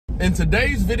In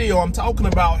today's video, I'm talking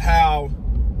about how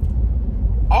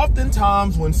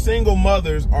oftentimes when single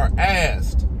mothers are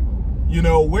asked,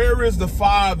 where is the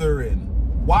father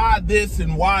and why this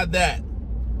and why that,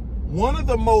 one of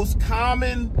the most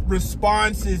common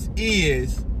responses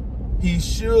is he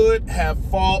should have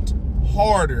fought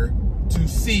harder to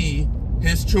see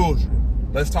his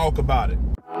children. Let's talk about it.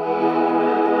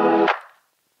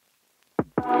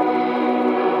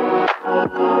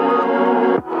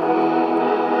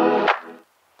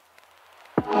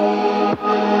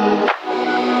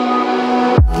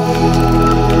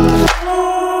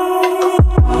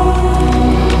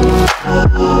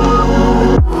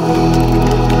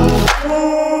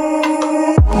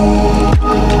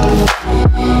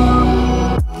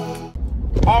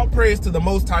 All praise to the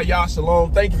Most High Yah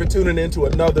Shalom. Thank you for tuning in to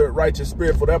another Righteous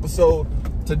Spirit-filled episode.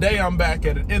 Today I'm back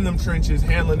at it in them trenches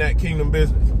handling that kingdom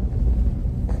business.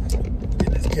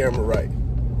 Get this camera right.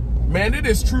 Man, it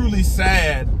is truly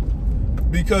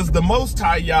sad because the Most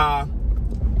High Yah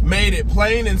made it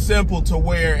plain and simple to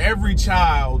where every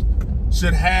child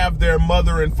should have their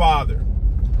mother and father.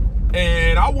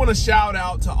 And I want to shout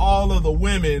out to all of the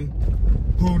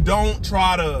women who don't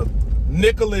try to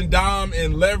nickel and dime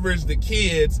and leverage the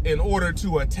kids in order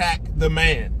to attack the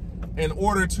man, in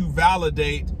order to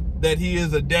validate that he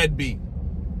is a deadbeat.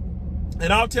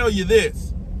 And I'll tell you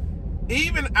this,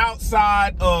 even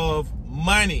outside of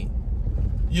money,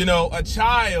 a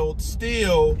child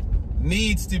still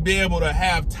needs to be able to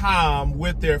have time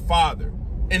with their father.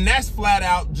 And that's flat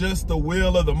out just the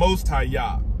will of the Most High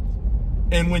Yah.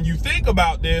 And when you think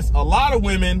about this, a lot of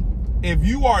women, if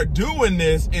you are doing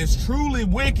this, it's truly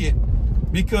wicked,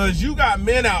 because you got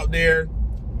men out there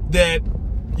that,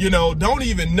 don't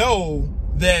even know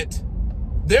that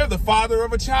they're the father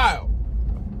of a child,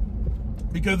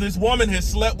 because this woman has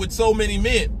slept with so many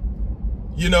men,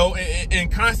 and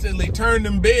constantly turned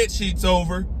them bed sheets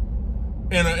over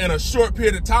in a short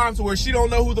period of time to where she don't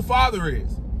know who the father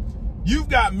is. You've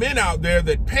got men out there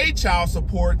that pay child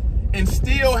support and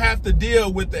still have to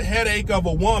deal with the headache of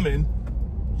a woman,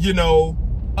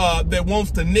 that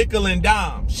wants to nickel and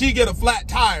dime. She get a flat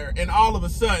tire and all of a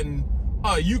sudden,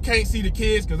 you can't see the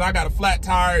kids because I got a flat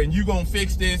tire and you gonna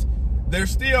fix this. They're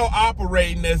still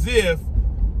operating as if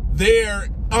they're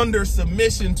under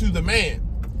submission to the man.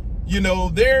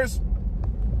 There's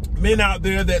men out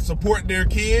there that support their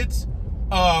kids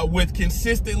with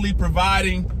consistently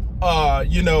providing,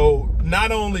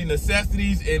 not only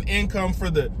necessities and income for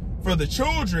the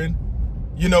children,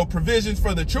 provisions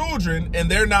for the children,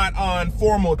 and they're not on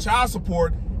formal child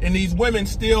support, and these women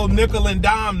still nickel and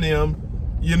dime them,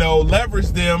 leverage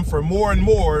them for more and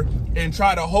more and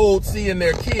try to hold seeing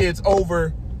their kids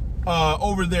over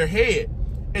their head.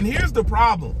 And here's the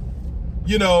problem.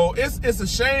 It's a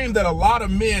shame that a lot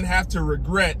of men have to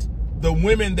regret the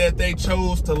women that they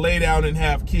chose to lay down and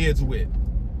have kids with,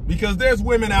 because there's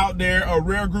women out there, a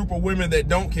rare group of women, that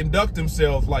don't conduct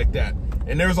themselves like that.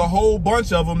 And there's a whole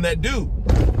bunch of them that do.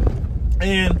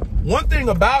 And one thing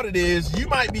about it is, you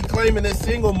might be claiming this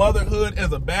single motherhood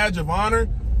as a badge of honor,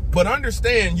 but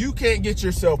understand you can't get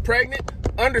yourself pregnant.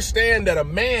 Understand that a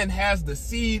man has the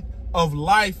seed of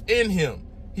life in him.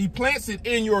 He plants it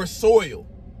in your soil.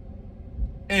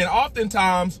 And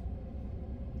oftentimes,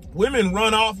 women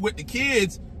run off with the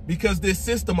kids because this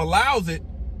system allows it.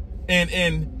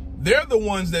 And they're the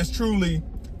ones that's truly,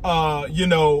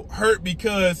 hurt,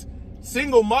 because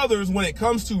single mothers, when it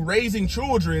comes to raising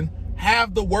children,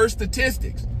 have the worst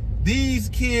statistics. These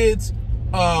kids,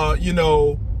 they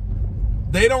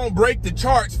don't break the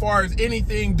charts as far as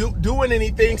anything, doing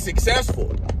anything successful.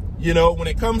 When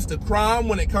it comes to crime,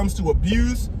 when it comes to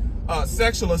abuse,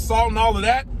 sexual assault and all of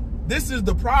that, this is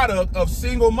the product of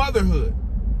single motherhood.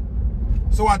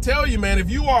 So I tell you, man, if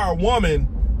you are a woman,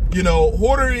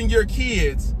 hoarding your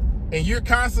kids, and you're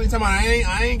constantly talking about,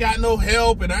 I ain't got no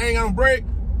help and I ain't gonna break,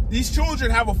 these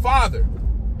children have a father,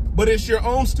 but it's your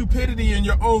own stupidity and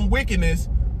your own wickedness,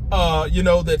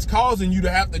 that's causing you to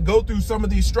have to go through some of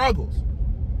these struggles.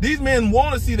 These men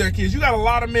want to see their kids. You got a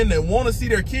lot of men that want to see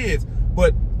their kids,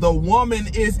 but the woman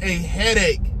is a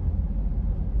headache.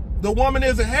 The woman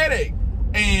is a headache.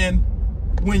 And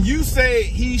when you say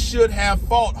he should have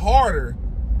fought harder,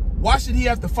 why should he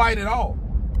have to fight at all?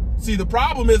 See, the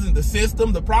problem isn't the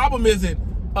system. The problem isn't,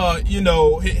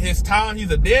 his time, he's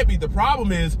a deadbeat. The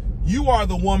problem is you are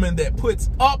the woman that puts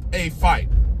up a fight,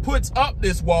 puts up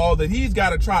this wall that he's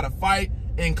got to try to fight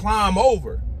and climb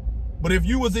over. But if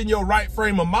you was in your right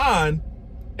frame of mind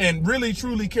and really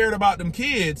truly cared about them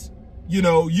kids,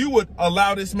 you would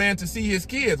allow this man to see his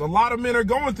kids. A lot of men are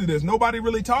going through this. Nobody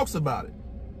really talks about it.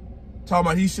 Talking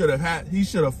about he should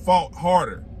have fought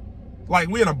harder. like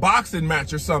we in a boxing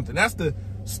match or something. That's the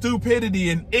stupidity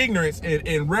and ignorance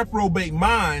and reprobate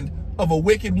mind of a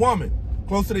wicked woman.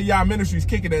 Closer to y'all ministries,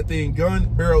 kicking that thing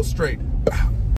gun barrel straight.